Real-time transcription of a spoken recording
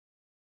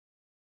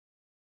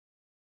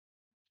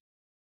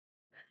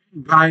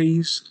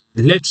Guys,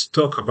 let's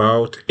talk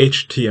about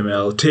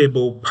HTML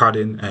table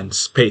padding and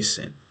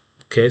spacing.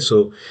 Okay,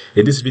 so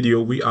in this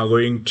video, we are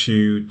going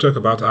to talk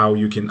about how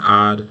you can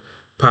add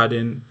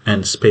padding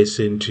and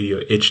spacing to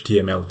your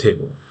HTML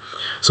table.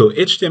 So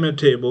HTML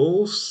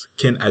tables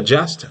can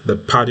adjust the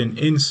padding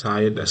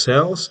inside the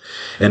cells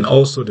and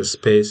also the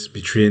space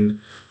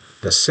between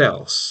the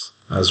cells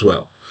as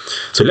well.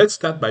 So let's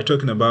start by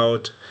talking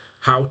about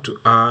how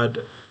to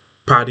add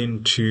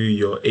padding to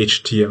your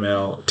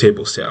HTML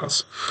table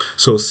cells.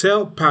 So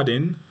cell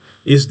padding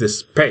is the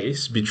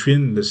space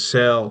between the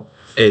cell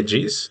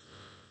edges,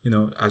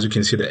 as you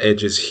can see the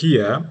edges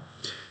here,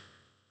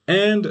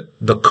 and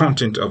the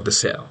content of the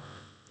cell.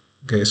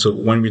 Okay, so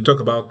when we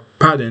talk about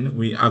padding,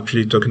 we're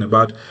actually talking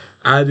about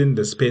adding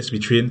the space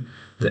between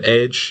the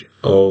edge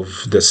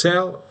of the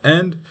cell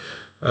and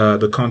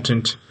the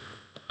content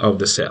of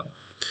the cell.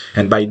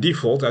 And by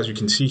default, as you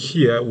can see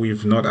here,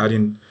 we've not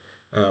added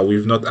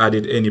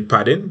any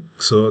padding,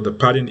 so the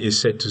padding is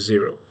set to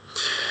 0.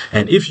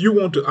 And if you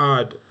want to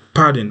add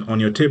padding on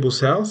your table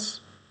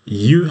cells,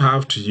 you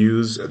have to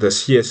use the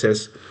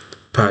CSS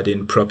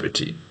padding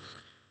property.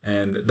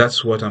 And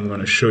that's what I'm going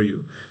to show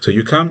you. So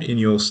you come in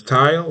your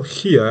style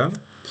here,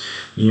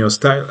 in your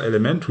style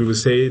element, we will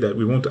say that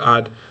we want to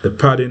add the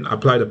padding,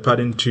 apply the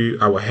padding to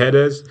our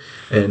headers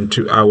and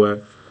to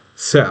our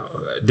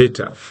cell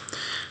data.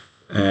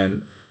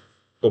 And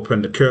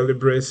open the curly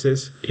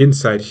braces.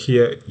 Inside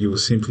here, you will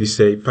simply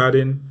say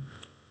padding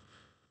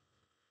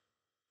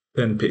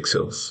 10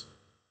 pixels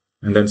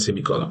and then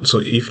semicolon. So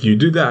if you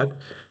do that,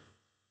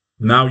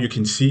 now you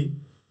can see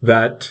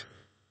that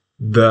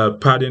the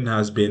padding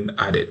has been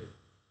added.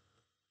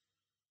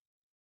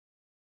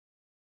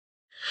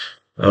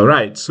 All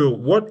right, so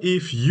what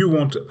if you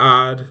want to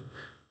add,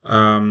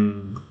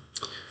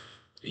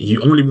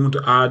 you only want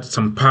to add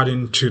some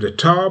padding to the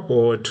top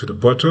or to the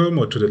bottom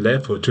or to the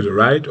left or to the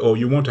right, or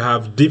you want to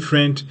have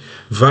different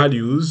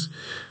values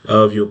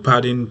of your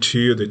padding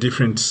to the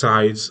different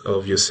sides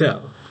of your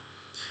cell?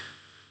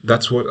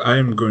 That's what I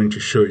am going to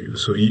show you.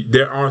 So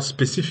there are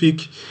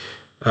specific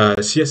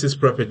CSS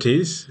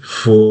properties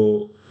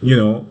for,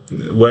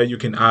 where you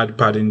can add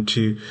padding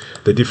to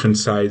the different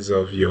sides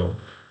of your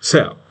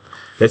cell.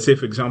 Let's say,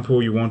 for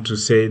example, you want to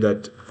say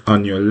that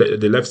on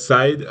the left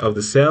side of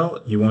the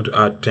cell, you want to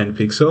add 10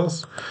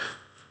 pixels.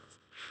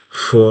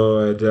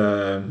 For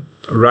the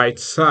right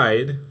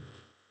side,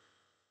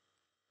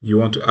 you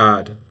want to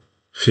add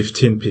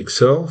 15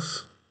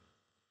 pixels.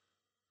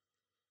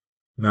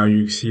 Now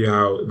you see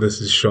how this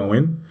is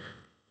showing.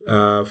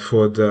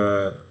 For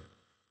the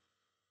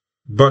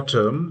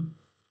bottom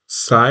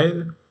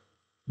side,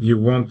 you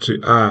want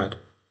to add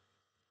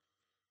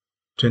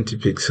 20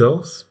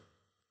 pixels.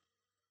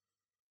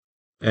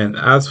 And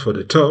as for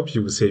the top,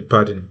 you will say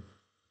padding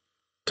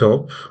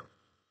top.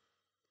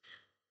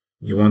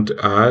 You want to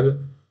add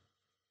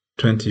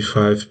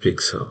 25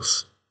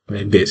 pixels,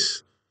 like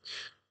this.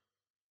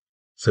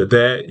 So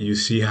there you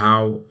see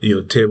how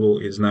your table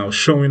is now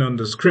showing on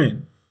the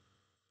screen.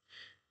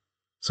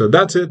 So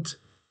that's it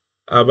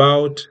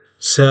about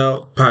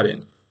cell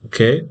padding.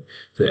 Okay,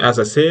 so as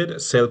I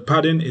said, cell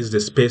padding is the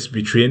space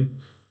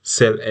between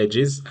cell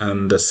edges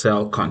and the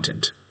cell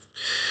content.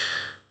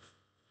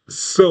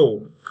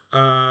 So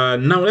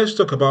now let's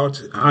talk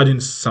about adding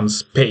some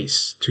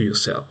space to your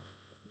cell.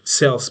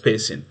 Cell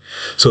spacing.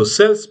 So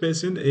cell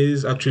spacing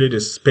is actually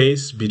the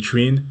space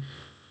between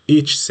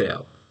each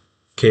cell.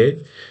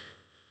 Okay,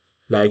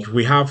 like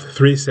we have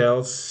 3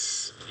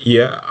 cells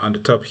here on the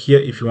top here.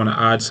 If you want to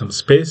add some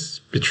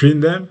space between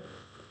them,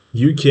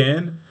 you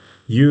can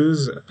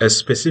use a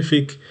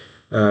specific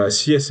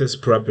CSS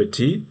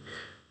property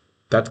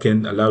that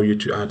can allow you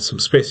to add some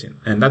spacing,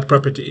 and that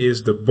property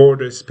is the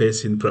border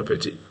spacing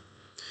property.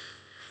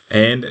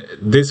 And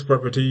this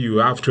property, you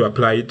have to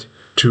apply it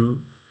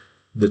to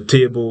the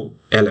table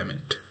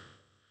element.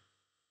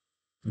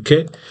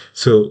 Okay,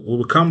 so we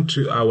will come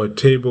to our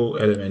table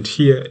element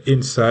here.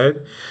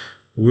 Inside,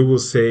 we will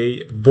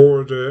say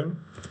border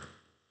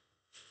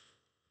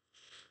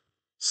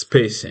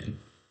spacing,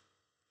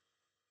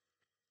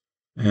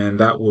 and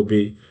that will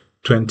be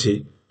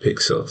 20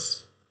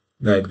 pixels,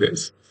 like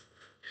this.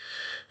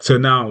 So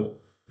now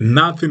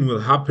nothing will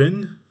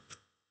happen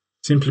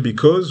simply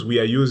because we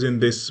are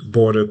using this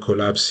border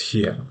collapse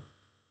here.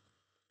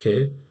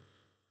 Okay,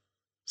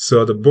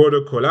 so the border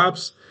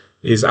collapse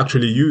is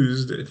actually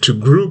used to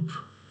group,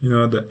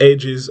 the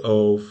edges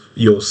of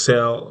your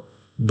cell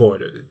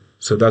border.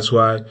 So that's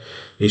why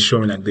it's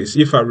showing like this.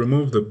 If I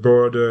remove the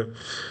border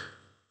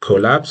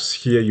collapse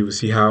here, you will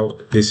see how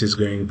this is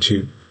going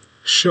to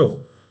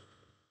show.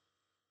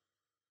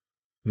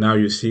 Now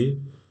you see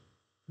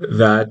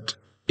that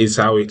is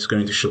how it's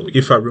going to show.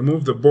 If I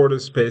remove the border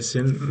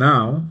spacing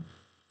now,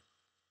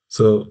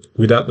 so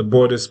without the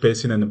border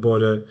spacing and the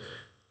border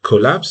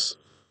collapse,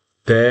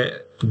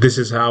 this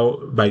is how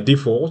by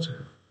default,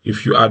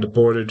 if you add the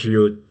border to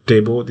your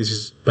table, this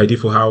is by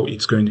default how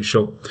it's going to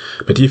show.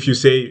 But if you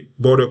say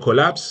border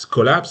collapse,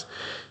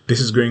 this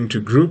is going to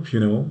group,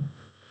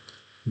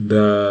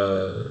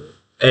 the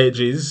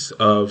edges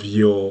of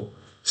your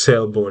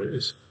cell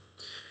borders.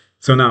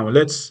 So now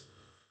let's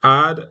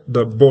add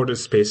the border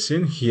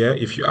spacing here.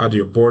 If you add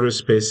your border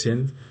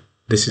spacing,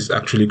 this is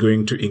actually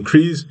going to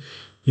increase,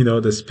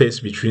 the space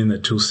between the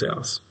two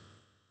cells.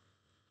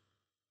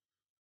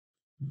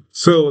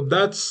 So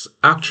that's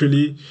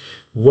actually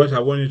what I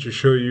wanted to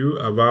show you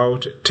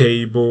about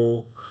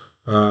table,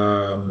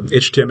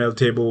 HTML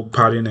table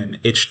padding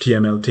and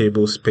HTML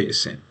table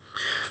spacing.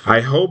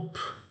 I hope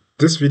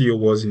this video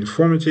was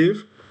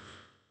informative.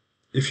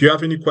 If you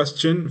have any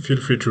question, feel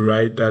free to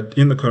write that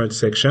in the comment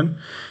section,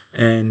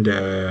 and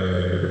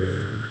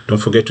don't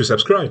forget to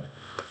subscribe.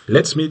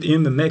 Let's meet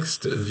in the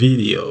next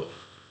video.